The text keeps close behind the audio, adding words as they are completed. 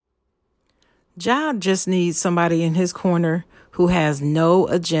Ja just needs somebody in his corner who has no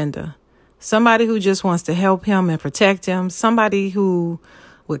agenda. Somebody who just wants to help him and protect him. Somebody who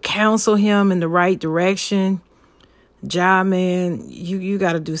would counsel him in the right direction. Ja, man, you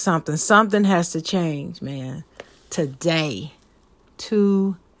got to do something. Something has to change, man. Today.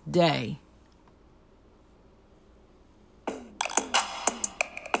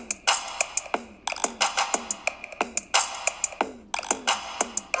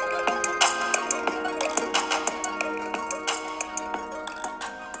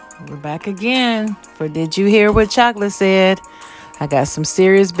 We're back again for Did You Hear What Chocolate Said? I got some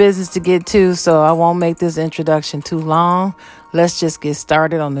serious business to get to, so I won't make this introduction too long. Let's just get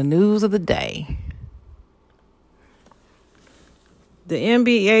started on the news of the day. The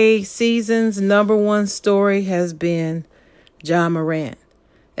NBA season's number one story has been Ja Morant,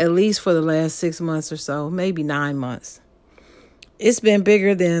 at least for the last 6 months or so, maybe 9 months. It's been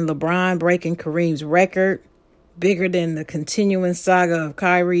bigger than LeBron breaking Kareem's record, bigger than the continuing saga of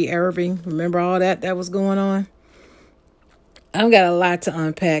Kyrie Irving. Remember all that was going on? I've got a lot to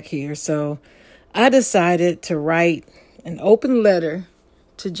unpack here, so I decided to write an open letter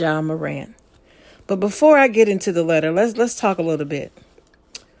to Ja Morant. But before I get into the letter, let's talk a little bit.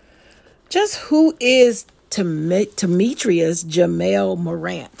 Just who is Demetrius Jamel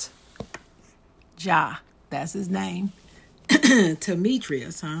Morant? Ja, that's his name.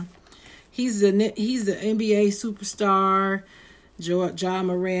 Demetrius, huh? He's the NBA superstar, Ja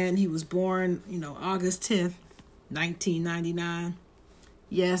Morant. He was born, August 10th, 1999.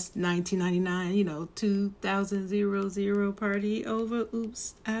 Yes, 1999, 2000 party over.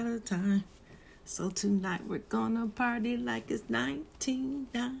 Oops, out of time. So tonight we're gonna party like it's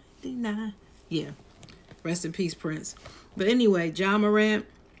 1999. Yeah, rest in peace, Prince. But anyway, Ja Morant,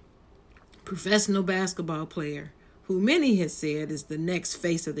 professional basketball player, who many have said is the next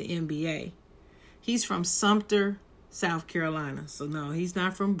face of the NBA. He's from Sumter, South Carolina. So no, he's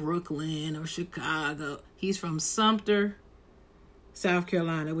not from Brooklyn or Chicago. He's from Sumter, South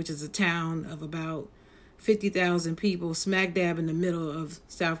Carolina, which is a town of about 50,000 people, smack dab in the middle of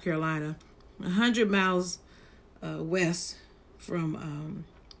South Carolina, 100 miles west from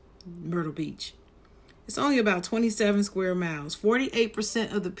Myrtle Beach. It's only about 27 square miles.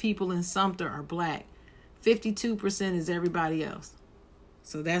 48% of the people in Sumter are black. 52% is everybody else.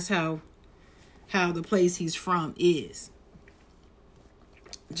 So that's how the place he's from is.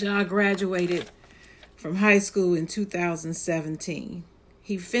 Ja graduated from high school in 2017.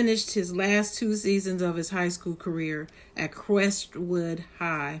 He finished his last 2 seasons of his high school career at Crestwood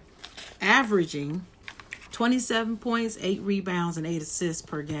High, averaging 27 points, 8 rebounds, and 8 assists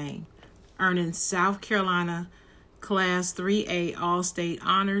per game, earning South Carolina Class 3A All-State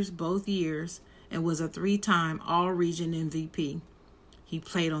honors both years, and was a 3-time All-Region MVP. He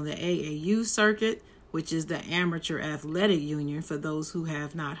played on the AAU circuit, which is the Amateur Athletic Union for those who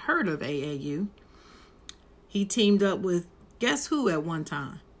have not heard of AAU. He teamed up with, guess who at one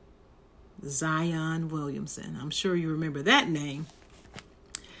time? Zion Williamson. I'm sure you remember that name.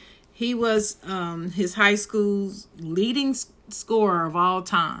 He was his high school's leading scorer of all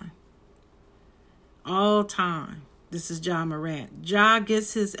time. All time. This is Ja Morant. Ja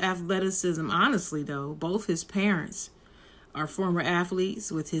gets his athleticism, honestly, though. Both his parents are former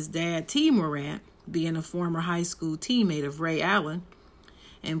athletes, with his dad, T. Morant, being a former high school teammate of Ray Allen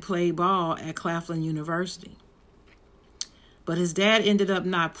and played ball at Claflin University. But his dad ended up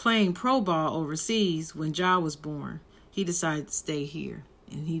not playing pro ball overseas when Ja was born. He decided to stay here,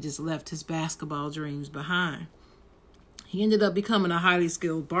 and he just left his basketball dreams behind. He ended up becoming a highly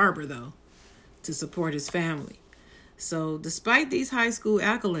skilled barber, though, to support his family. So despite these high school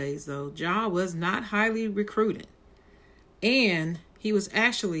accolades, though, Ja was not highly recruited. And he was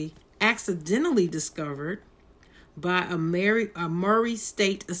actually accidentally discovered by a Murray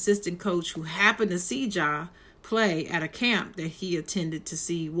State assistant coach who happened to see Ja play at a camp that he attended to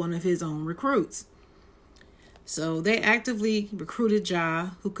see one of his own recruits. So they actively recruited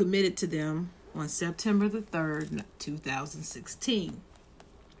Ja, who committed to them on September the 3rd, 2016.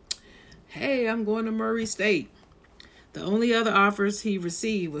 Hey, I'm going to Murray State. The only other offers he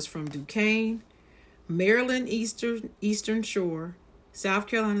received was from Duquesne, Maryland Eastern Shore, South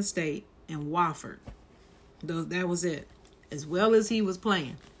Carolina State, and Wofford. That was it, as well as he was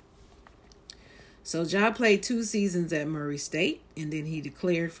playing. So Ja played 2 seasons at Murray State, and then he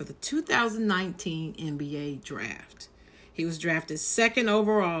declared for the 2019 NBA draft. He was drafted 2nd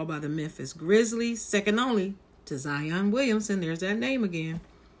overall by the Memphis Grizzlies, second only to Zion Williamson. There's that name again.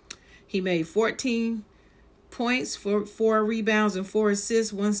 He made 14 points, 4 rebounds, and 4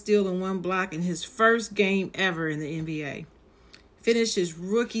 assists, 1 steal, and 1 block in his first game ever in the NBA. finished his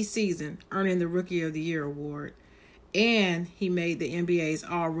rookie season earning the Rookie of the Year award, and he made the NBA's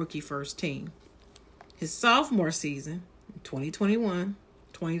All-Rookie First Team. His sophomore season, 2021,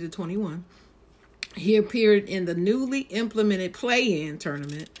 he appeared in the newly implemented play-in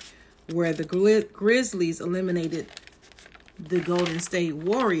tournament where the Grizzlies eliminated the Golden State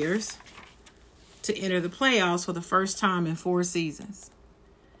Warriors to enter the playoffs for the first time in 4 seasons.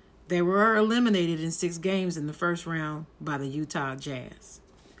 They were eliminated in 6 games in the first round by the Utah Jazz.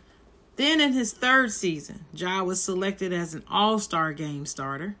 Then in his 3rd season, Ja was selected as an All-Star Game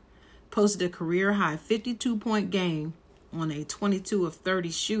starter, posted a career-high 52-point game on a 22 of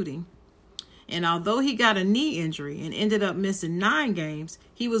 30 shooting, and although he got a knee injury and ended up missing 9 games,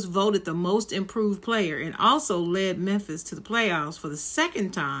 he was voted the most improved player and also led Memphis to the playoffs for the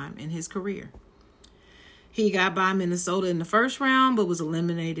 2nd time in his career. He got by Minnesota in the first round, but was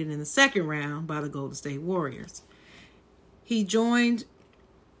eliminated in the 2nd round by the Golden State Warriors. He joined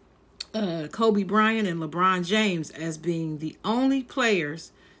Kobe Bryant and LeBron James as being the only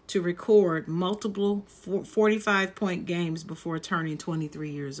players to record multiple 45-point games before turning 23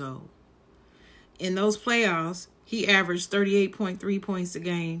 years old. In those playoffs, he averaged 38.3 points a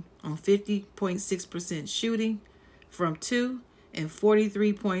game on 50.6% shooting from 2 and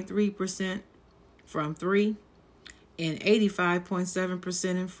 43.3% from 3 and 85.7%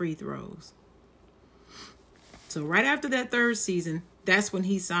 in free throws. So right after that 3rd season, that's when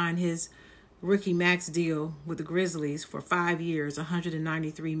he signed his rookie max deal with the Grizzlies for 5 years,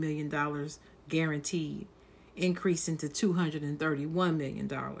 $193 million guaranteed, increasing to $231 million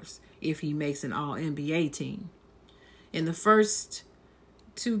if he makes an All-NBA team. In the first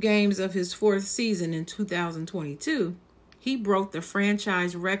 2 games of his 4th season in 2022, he broke the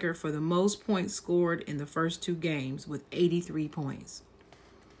franchise record for the most points scored in the first 2 games with 83 points.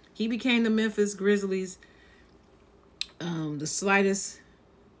 He became the Memphis Grizzlies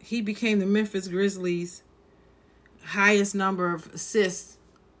highest number of assists.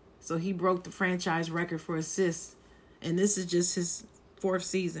 So he broke the franchise record for assists. And this is just his 4th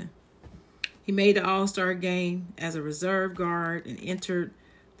season. He made the All-Star game as a reserve guard and entered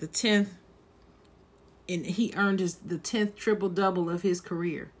the 10th. And he earned the 10th triple-double of his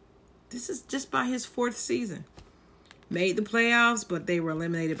career. This is just by his 4th season. Made the playoffs, but they were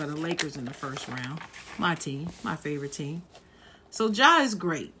eliminated by the Lakers in the first round. My team, my favorite team. So Ja is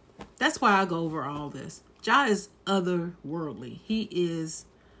great. That's why I go over all this. Ja is otherworldly. He is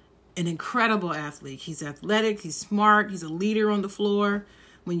an incredible athlete. He's athletic. He's smart. He's a leader on the floor.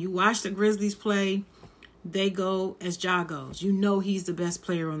 When you watch the Grizzlies play, they go as Ja goes. You know he's the best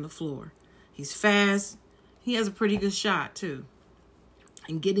player on the floor. He's fast. He has a pretty good shot, too.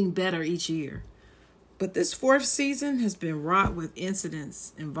 And getting better each year. But this 4th season has been wrought with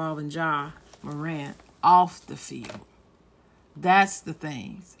incidents involving Ja Morant off the field. That's the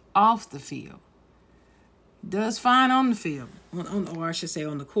things. Off the field. Does fine on the field. Or I should say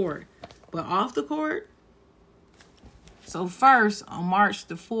on the court. But off the court. So first, on March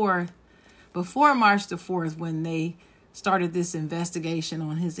the 4th, before March the 4th, when they started this investigation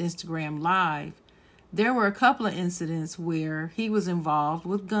on his Instagram Live, there were a couple of incidents where he was involved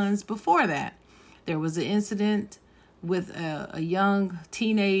with guns before that. There was an incident with a young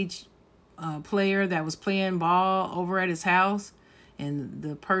teenage player that was playing ball over at his house, and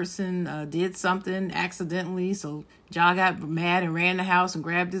the person did something accidentally, so Ja got mad and ran the house and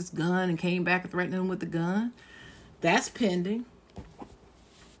grabbed his gun and came back threatening him with the gun. That's pending.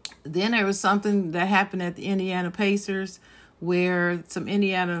 Then there was something that happened at the Indiana Pacers where some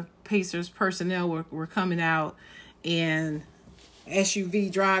Indiana Pacers personnel were coming out, and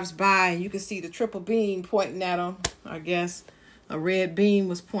SUV drives by and you can see the triple beam pointing at him. I guess a red beam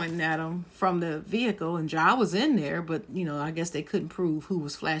was pointing at him from the vehicle, and Ja was in there, but I guess they couldn't prove who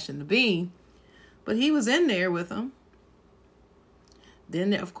was flashing the beam, but he was in there with them.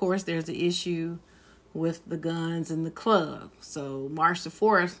 Then of course there's the issue with the guns in the club. So March the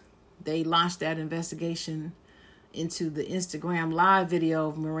 4th, they launched that investigation into the Instagram Live video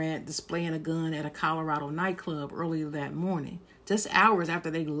of Morant displaying a gun at a Colorado nightclub earlier that morning, just hours after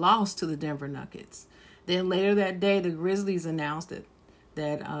they lost to the Denver Nuggets. Then later that day, the Grizzlies announced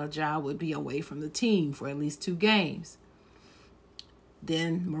that Ja would be away from the team for at least 2 games.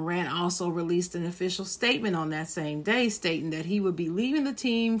 Then Morant also released an official statement on that same day stating that he would be leaving the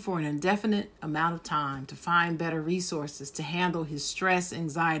team for an indefinite amount of time to find better resources to handle his stress,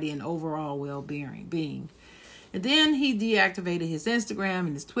 anxiety, and overall well-being. And then he deactivated his Instagram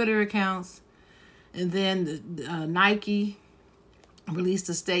and his Twitter accounts. And then Nike released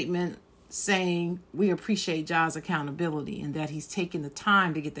a statement saying we appreciate Ja's accountability and that he's taking the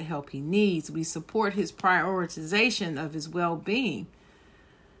time to get the help he needs. We support his prioritization of his well-being.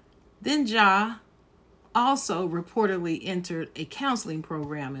 Then Ja also reportedly entered a counseling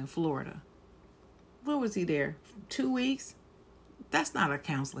program in Florida. What was he there? 2 weeks? That's not a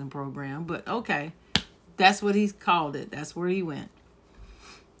counseling program, but okay. That's what he's called it. That's where he went.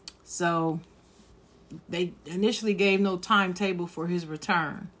 So they initially gave no timetable for his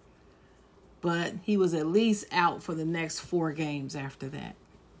return, but he was at least out for the next 4 games after that.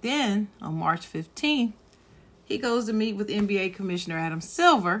 Then on March 15th, he goes to meet with NBA Commissioner Adam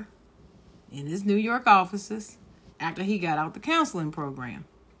Silver in his New York offices after he got out the counseling program.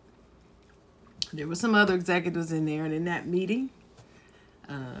 There were some other executives in there, and in that meeting,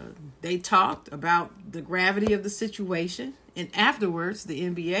 they talked about the gravity of the situation, and afterwards, the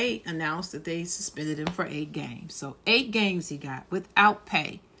NBA announced that they suspended him for 8 games. So 8 games he got without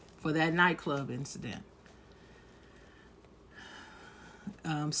pay for that nightclub incident.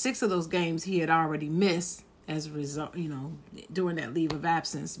 6 of those games he had already missed as a result, during that leave of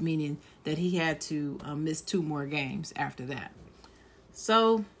absence, meaning that he had to miss 2 more games after that.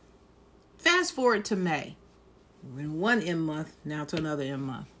 So fast forward to May. We're in one M month, now to another M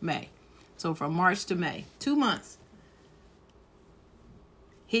month, May. So from March to May, 2 months.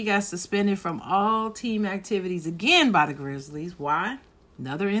 He got suspended from all team activities again by the Grizzlies. Why?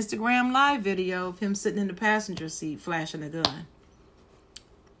 Another Instagram live video of him sitting in the passenger seat flashing a gun.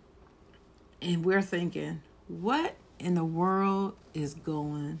 And we're thinking, what in the world is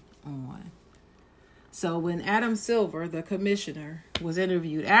going on? So when Adam Silver, the commissioner, was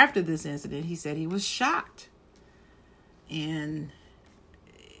interviewed after this incident, he said he was shocked. And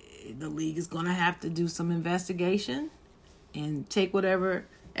the league is going to have to do some investigation and take whatever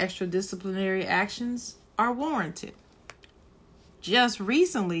extra disciplinary actions are warranted. Just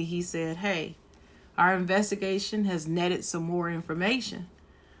recently, he said, hey, our investigation has netted some more information,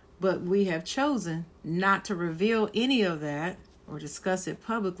 but we have chosen not to reveal any of that or discuss it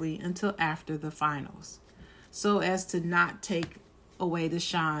publicly until after the finals, so as to not take away the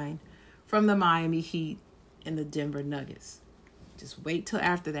shine from the Miami Heat and the Denver Nuggets. Just wait till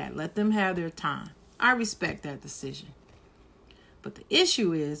after that. Let them have their time. I respect that decision. But the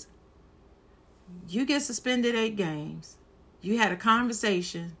issue is, you get suspended 8 games. You had a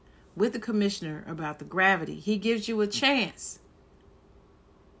conversation with the commissioner about the gravity. He gives you a chance.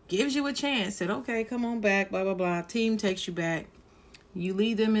 Said, okay, come on back, blah, blah, blah. Team takes you back. You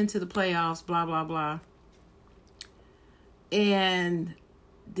lead them into the playoffs, blah, blah, blah. And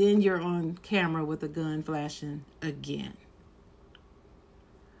then you're on camera with a gun flashing again.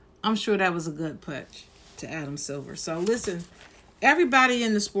 I'm sure that was a gut punch to Adam Silver. So listen, everybody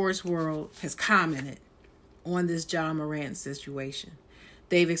in the sports world has commented on this Ja Morant situation.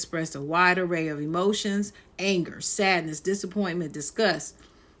 They've expressed a wide array of emotions: anger, sadness, disappointment, disgust.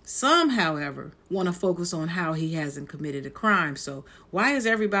 Some, however, want to focus on how he hasn't committed a crime. So why is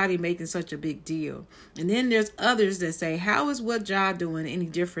everybody making such a big deal? And then there's others that say, how is what Ja doing any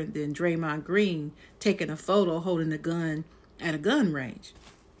different than Draymond Green taking a photo holding a gun at a gun range?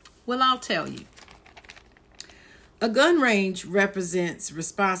 Well, I'll tell you. A gun range represents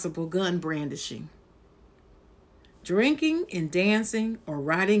responsible gun brandishing. Drinking and dancing or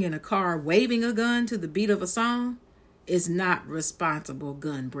riding in a car waving a gun to the beat of a song is not responsible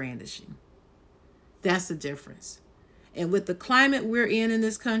gun brandishing. That's the difference. And with the climate we're in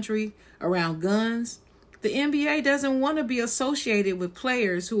this country around guns, the NBA doesn't want to be associated with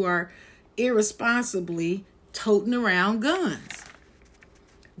players who are irresponsibly toting around guns.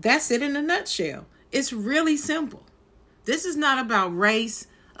 That's it in a nutshell. It's really simple. This is not about race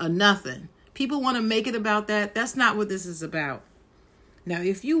or nothing. People want to make it about that. That's not what this is about. Now,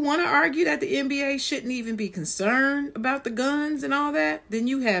 if you want to argue that the NBA shouldn't even be concerned about the guns and all that, then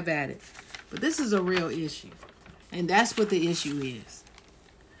you have at it. But this is a real issue. And that's what the issue is.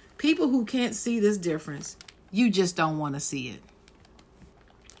 People who can't see this difference, you just don't want to see it.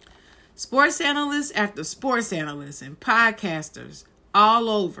 Sports analysts after sports analysts and podcasters all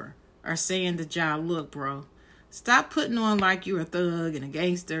over are saying to Ja, look, bro, stop putting on like you're a thug and a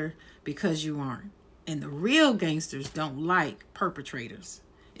gangster, because you aren't. And the real gangsters don't like perpetrators.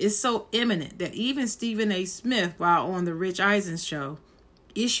 It's so imminent that even Stephen A. Smith, while on the Rich Eisen show,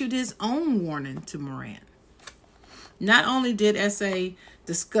 issued his own warning to Morant. Not only did SA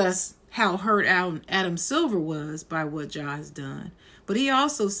discuss how hurt Adam Silver was by what Ja has done, but he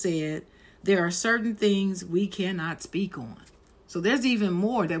also said there are certain things we cannot speak on. So there's even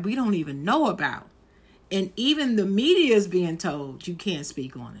more that we don't even know about. And even the media is being told you can't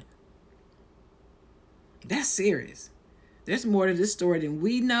speak on it. That's serious. There's more to this story than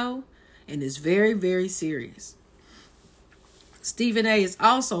we know, And it's very, very serious. Stephen A. is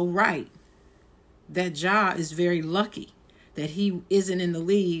also right that Ja is very lucky that he isn't in the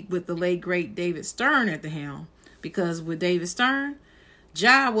league with the late, great David Stern at the helm. Because with David Stern,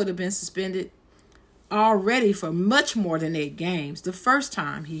 Ja would have been suspended already for much more than 8 games the first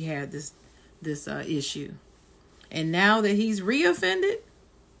time he had this issue. And now that he's reoffended,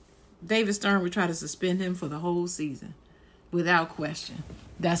 David Stern would try to suspend him for the whole season without question.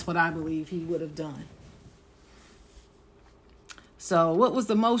 That's what I believe he would have done. So what was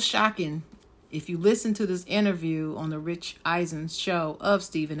the most shocking, if you listen to this interview on the Rich Eisen show of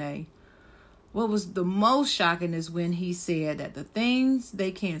Stephen A., what was the most shocking is when he said that the things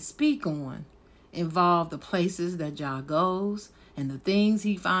they can't speak on involve the places that Ja goes and the things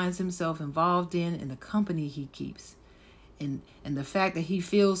he finds himself involved in the company he keeps, and the fact that he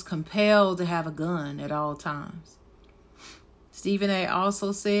feels compelled to have a gun at all times. Stephen A.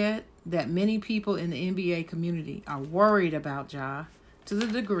 also said that many people in the NBA community are worried about Ja to the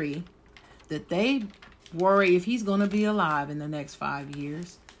degree that they worry if he's going to be alive in the next 5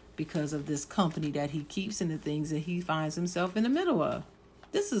 years because of this company that he keeps and the things that he finds himself in the middle of.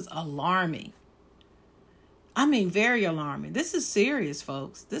 This is alarming. I mean, very alarming. This is serious,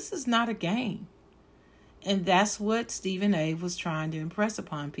 folks. This is not a game. And that's what Stephen A. was trying to impress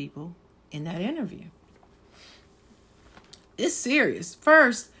upon people in that interview. It's serious.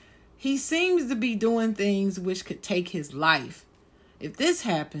 First, he seems to be doing things which could take his life. If this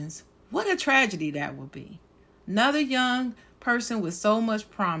happens, what a tragedy that would be. Another young person with so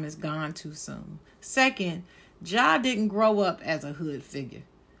much promise gone too soon. Second, Ja didn't grow up as a hood figure.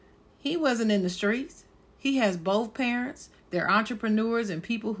 He wasn't in the streets. He has both parents. They're entrepreneurs and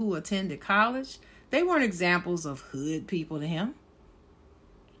people who attended college. They weren't examples of hood people to him.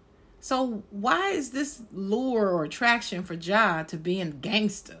 So why is this lure or attraction for Ja to being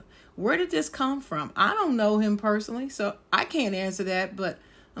gangster? Where did this come from? I don't know him personally, so I can't answer that. But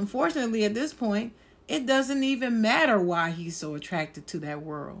unfortunately, at this point, it doesn't even matter why he's so attracted to that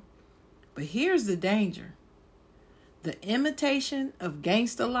world. But here's the danger. The imitation of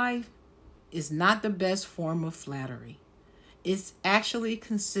gangster life is not the best form of flattery. It's actually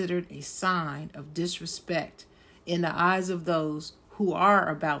considered a sign of disrespect in the eyes of those who are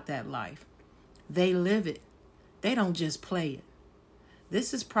about that life. They live it. They don't just play it.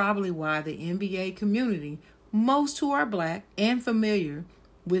 This is probably why the NBA community, most who are black and familiar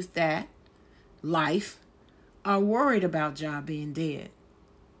with that life, are worried about Ja being dead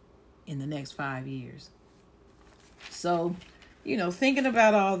in the next 5 years. So, thinking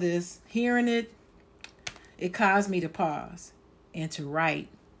about all this, hearing it caused me to pause and to write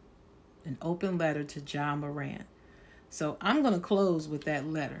an open letter to Ja Morant. So I'm going to close with that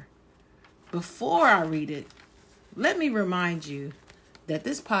letter. Before I read it, let me remind you that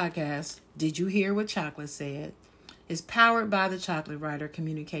this podcast, Did You Hear What Chocolate Said?, is powered by the Chocolate Writer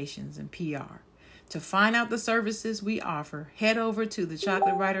Communications and PR. To find out the services we offer, head over to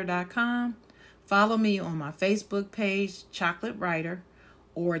thechocolatewriter.com. Follow me on my Facebook page, Chocolate Writer,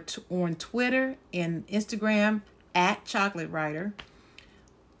 or on Twitter and Instagram @Chocolate Writer.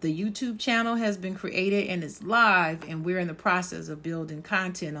 The YouTube channel has been created and it's live, and we're in the process of building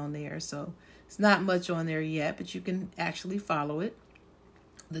content on there. So it's not much on there yet, but you can actually follow it.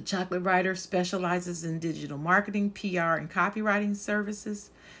 The Chocolate Writer specializes in digital marketing, PR, and copywriting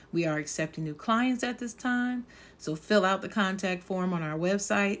services. We are accepting new clients at this time, so fill out the contact form on our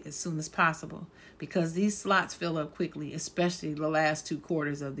website as soon as possible because these slots fill up quickly, especially the last 2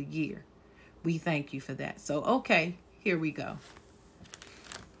 quarters of the year. We thank you for that. So, okay, here we go.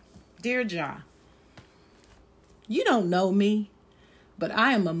 Dear Ja, you don't know me, but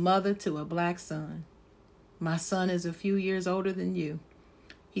I am a mother to a black son. My son is a few years older than you.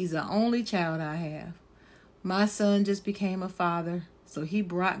 He's the only child I have. My son just became a father, so he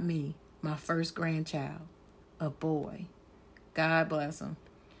brought me my first grandchild, a boy. God bless him.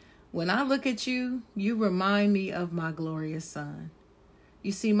 When I look at you, you remind me of my glorious son.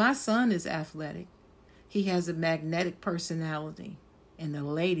 You see, my son is athletic. He has a magnetic personality, and the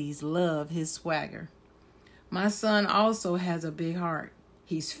ladies love his swagger. My son also has a big heart.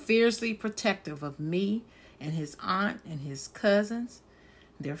 He's fiercely protective of me and his aunt and his cousins.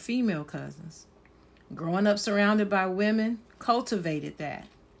 They're female cousins. Growing up surrounded by women cultivated that.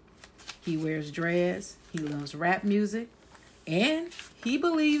 He wears dreads, he loves rap music, and he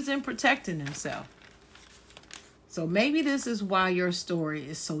believes in protecting himself. So maybe this is why your story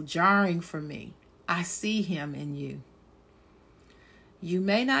is so jarring for me. I see him in you. You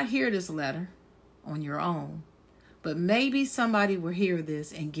may not hear this letter on your own, but maybe somebody will hear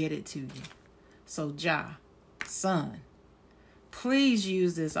this and get it to you. So Ja, son, Please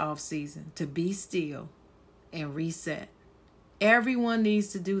use this off season to be still and reset. Everyone needs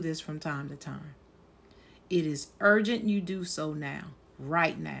to do this from time to time. It is urgent you do so now,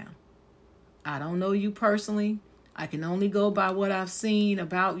 right now. I don't know you personally. I can only go by what I've seen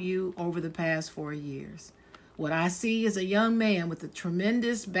about you over the past 4 years. What I see is a young man with a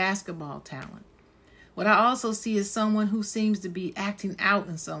tremendous basketball talent. What I also see is someone who seems to be acting out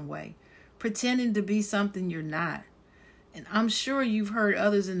in some way, pretending to be something you're not. And I'm sure you've heard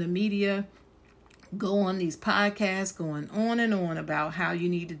others in the media go on these podcasts going on and on about how you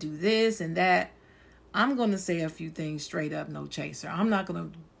need to do this and that. I'm going to say a few things straight up, no chaser. I'm not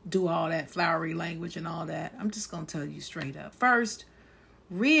going to do all that flowery language and all that. I'm just going to tell you straight up. First,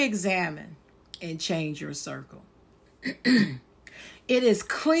 re-examine and change your circle. It is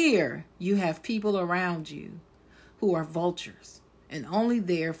clear you have people around you who are vultures and only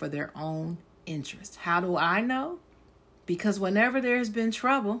there for their own interest. How do I know? Because whenever there has been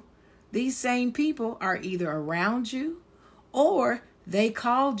trouble, these same people are either around you or they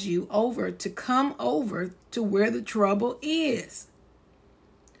called you over to come over to where the trouble is.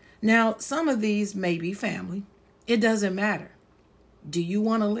 Now, some of these may be family. It doesn't matter. Do you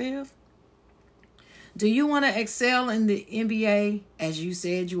want to live? Do you want to excel in the NBA as you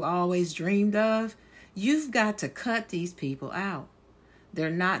said you always dreamed of? You've got to cut these people out. They're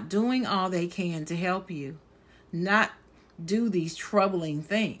not doing all they can to help you, not do these troubling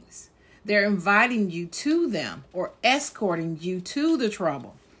things. They're inviting you to them or escorting you to the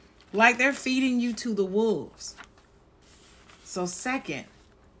trouble, like they're feeding you to the wolves. So second,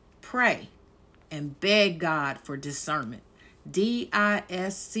 pray and beg God for discernment. discernment,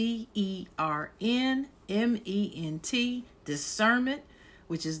 discernment,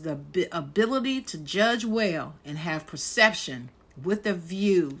 which is the ability to judge well and have perception with a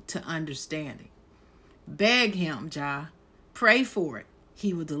view to understanding. Beg him, Jah. Pray for it.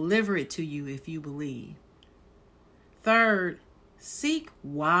 He will deliver it to you if you believe. Third, seek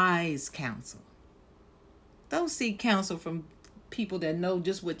wise counsel. Don't seek counsel from people that know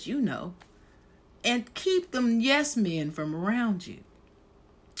just what you know. And keep them yes men from around you.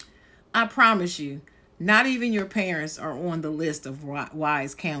 I promise you, not even your parents are on the list of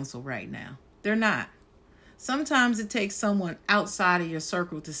wise counsel right now. They're not. Sometimes it takes someone outside of your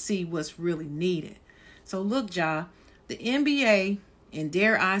circle to see what's really needed. So look, Jah, the NBA, and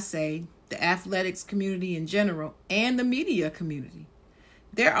dare I say, the athletics community in general, and the media community,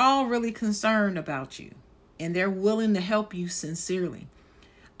 they're all really concerned about you, and they're willing to help you sincerely.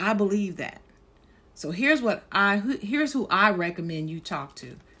 I believe that. So here's who I recommend you talk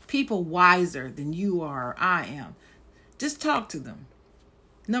to. People wiser than you are or I am. Just talk to them.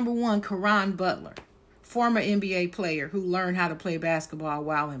 Number one, Caron Butler, former NBA player who learned how to play basketball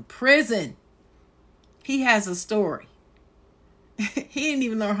while in prison. He has a story. He didn't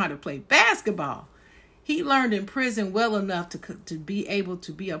even learn how to play basketball. He learned in prison well enough to be able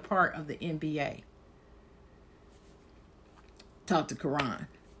to be a part of the NBA. Talk to Caron.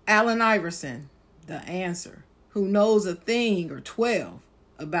 Allen Iverson, the answer, who knows a thing or 12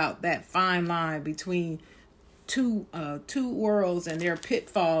 about that fine line between two worlds and their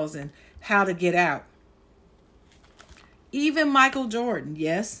pitfalls and how to get out. Even Michael Jordan,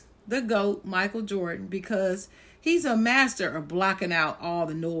 yes, the GOAT, Michael Jordan, because he's a master of blocking out all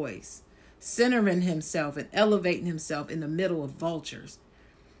the noise, centering himself and elevating himself in the middle of vultures.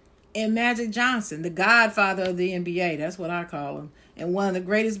 And Magic Johnson, the godfather of the NBA, that's what I call him, and one of the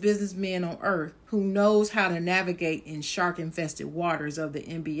greatest businessmen on earth who knows how to navigate in shark-infested waters of the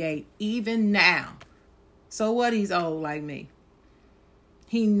NBA even now. So what, he's old like me.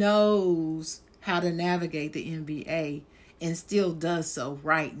 He knows how to navigate the NBA and still does so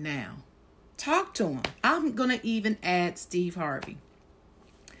right now. Talk to him. I'm going to even add Steve Harvey.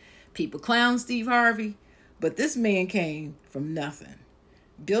 People clown Steve Harvey, but this man came from nothing.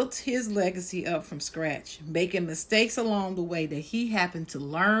 Built his legacy up from scratch, making mistakes along the way that he happened to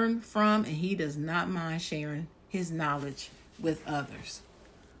learn from, and he does not mind sharing his knowledge with others.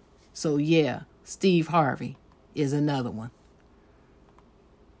 So yeah, Steve Harvey is another one.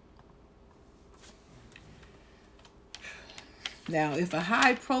 Now, if a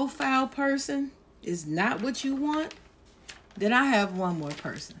high-profile person is not what you want, then I have one more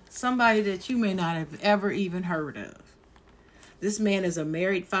person. Somebody that you may not have ever even heard of. This man is a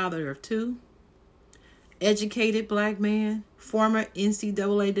married father of 2, educated black man, former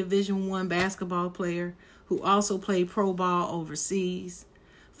NCAA Division I basketball player who also played pro ball overseas,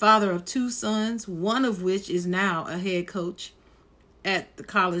 father of 2 sons, one of which is now a head coach at the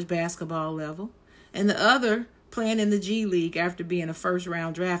college basketball level, and the other playing in the G League after being a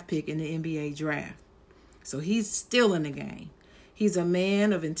first-round draft pick in the NBA draft. So he's still in the game. He's a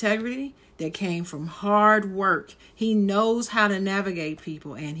man of integrity that came from hard work. He knows how to navigate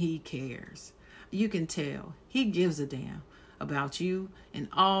people, and he cares. You can tell he gives a damn about you and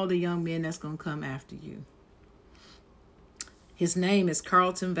all the young men that's going to come after you. His name is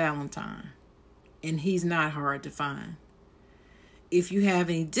Carlton Valentine, and he's not hard to find. If you have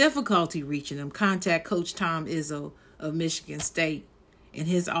any difficulty reaching him, contact Coach Tom Izzo of Michigan State, and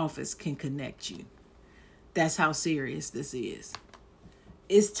his office can connect you. That's how serious this is.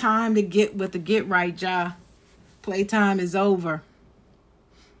 It's time to get with the get right, Ja. Playtime is over.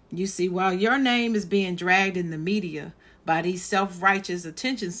 You see, while your name is being dragged in the media by these self-righteous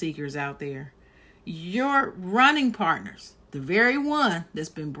attention seekers out there, your running partners, the very one that's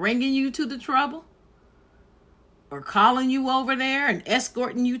been bringing you to the trouble or calling you over there and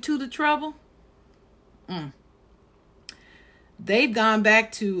escorting you to the trouble, they've gone back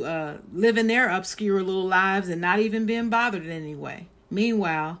to living their obscure little lives and not even being bothered in any way.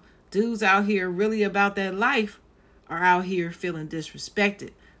 Meanwhile, dudes out here really about that life are out here feeling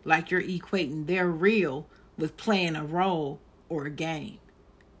disrespected, like you're equating their real with playing a role or a game.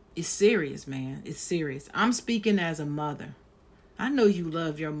 It's serious, man. It's serious. I'm speaking as a mother. I know you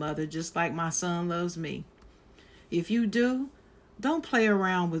love your mother just like my son loves me. If you do, don't play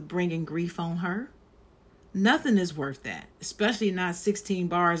around with bringing grief on her. Nothing is worth that, especially not 16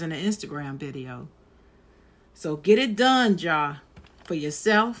 bars in an Instagram video. So get it done, Ja, for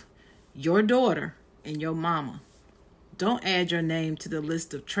yourself, your daughter, and your mama. Don't add your name to the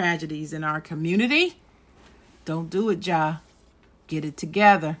list of tragedies in our community. Don't do it, Ja. Get it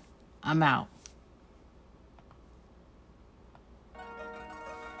together. I'm out.